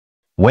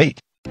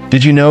Wait,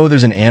 did you know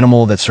there's an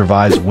animal that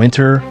survives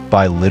winter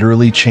by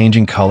literally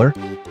changing color?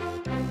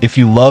 If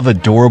you love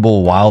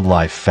adorable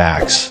wildlife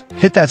facts,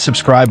 hit that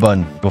subscribe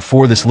button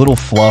before this little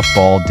fluff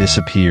ball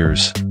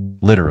disappears,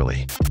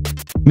 literally.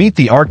 Meet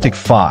the Arctic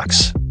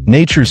fox,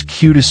 nature's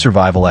cutest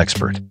survival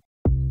expert.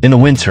 In the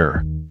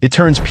winter, it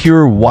turns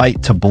pure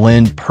white to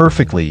blend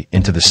perfectly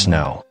into the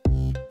snow.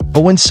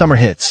 But when summer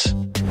hits,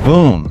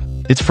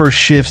 boom, its fur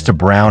shifts to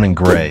brown and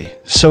gray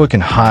so it can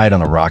hide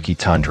on the rocky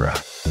tundra.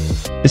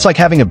 It's like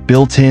having a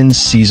built-in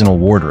seasonal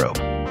wardrobe.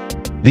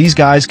 These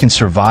guys can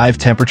survive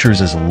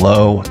temperatures as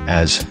low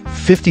as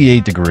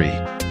 58 degrees,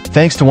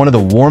 thanks to one of the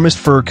warmest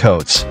fur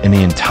coats in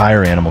the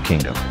entire animal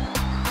kingdom.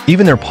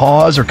 Even their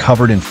paws are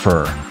covered in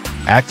fur,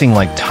 acting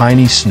like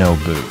tiny snow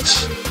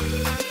boots.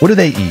 What do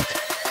they eat?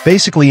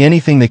 Basically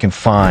anything they can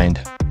find: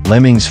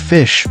 lemmings,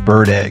 fish,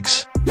 bird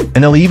eggs,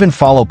 and they'll even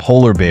follow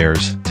polar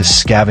bears to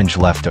scavenge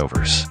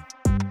leftovers.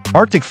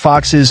 Arctic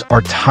foxes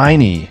are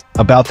tiny,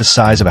 about the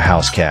size of a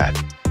house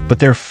cat, but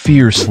they're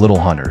fierce little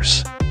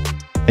hunters.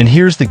 And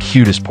here's the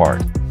cutest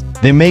part.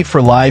 They mate for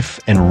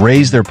life and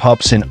raise their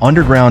pups in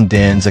underground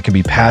dens that can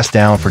be passed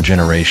down for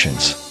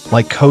generations,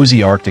 like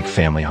cozy Arctic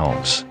family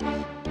homes.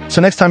 So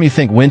next time you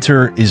think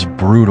winter is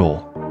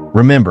brutal,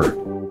 remember,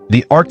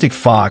 the Arctic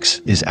fox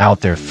is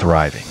out there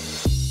thriving.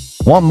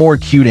 Want more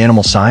cute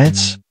animal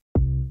science?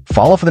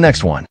 Follow for the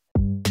next one.